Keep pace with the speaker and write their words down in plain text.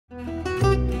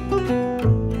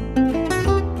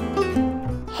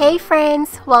Hey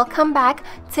friends, welcome back.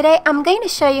 Today I'm going to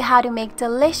show you how to make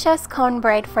delicious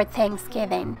cornbread for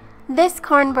Thanksgiving. This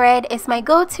cornbread is my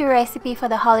go-to recipe for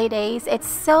the holidays. It's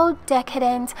so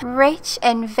decadent, rich,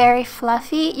 and very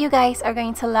fluffy. You guys are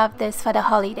going to love this for the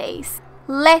holidays.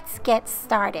 Let's get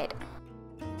started.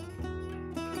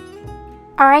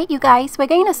 Alright you guys, we're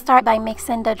going to start by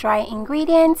mixing the dry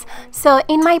ingredients. So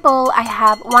in my bowl I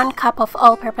have 1 cup of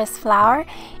all-purpose flour.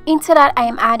 Into that I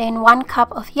am adding 1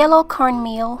 cup of yellow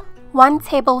cornmeal, 1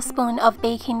 tablespoon of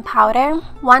baking powder,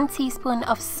 1 teaspoon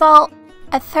of salt,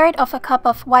 1/3 cup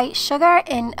of white sugar,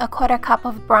 and 1/4 cup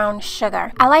of brown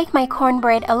sugar. I like my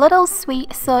cornbread a little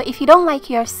sweet, so if you don't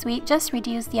like yours sweet, just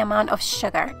reduce the amount of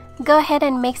sugar. Go ahead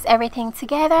and mix everything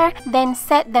together, then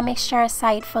set the mixture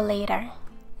aside for later.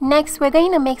 Next, we're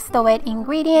going to mix the wet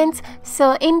ingredients.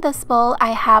 So in this bowl,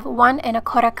 I have 1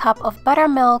 1/4 cup of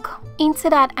buttermilk.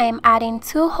 Into that, I am adding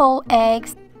 2 whole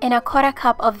eggs and 1/4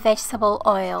 cup of vegetable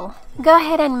oil. Go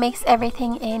ahead and mix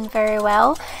everything in very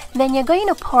well. Then you're going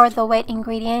to pour the wet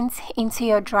ingredients into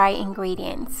your dry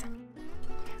ingredients.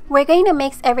 We're going to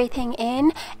mix everything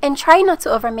in and try not to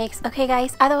overmix, okay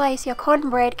guys? Otherwise, your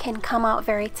cornbread can come out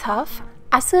very tough.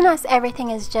 As soon as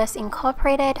everything is just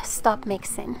incorporated, stop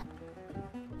mixing.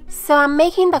 So I'm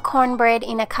making the cornbread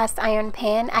in a cast iron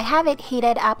pan. I have it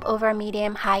heated up over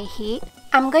medium-high heat.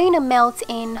 I'm going to melt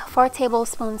in 4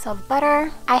 tablespoons of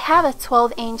butter. I have a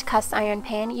 12-inch cast iron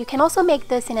pan. You can also make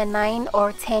this in a 9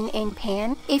 or 10-inch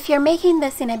pan. If you're making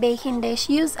this in a baking dish,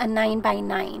 use a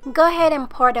 9x9. Go ahead and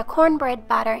pour the cornbread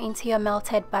batter into your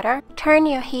melted butter. Turn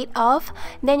your heat off.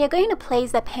 Then you're going to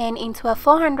place the pan into a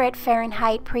 400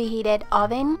 Fahrenheit preheated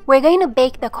oven. We're going to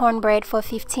bake the cornbread for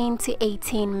 15 to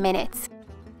 18 minutes.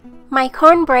 My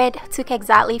cornbread took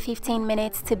exactly 15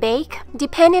 minutes to bake.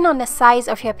 Depending on the size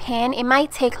of your pan, it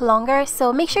might take longer,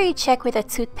 so make sure you check with a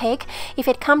toothpick. If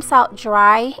it comes out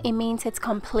dry, it means it's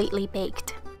completely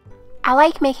baked. I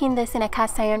like making this in a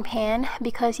cast iron pan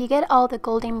because you get all the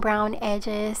golden brown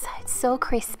edges. It's so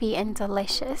crispy and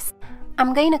delicious.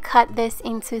 I'm going to cut this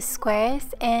into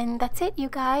squares, and that's it you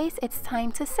guys. It's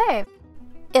time to serve.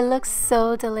 It looks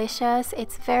so delicious.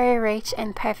 It's very rich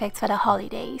and perfect for the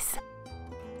holidays.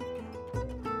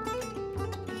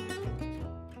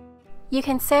 You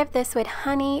can serve this with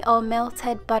honey or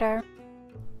melted butter.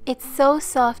 It's so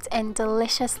soft and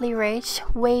deliciously rich,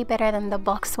 way better than the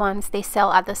box ones they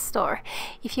sell at the store.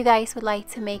 If you guys would like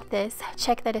to make this,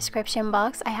 check the description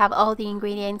box. I have all the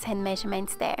ingredients and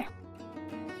measurements there.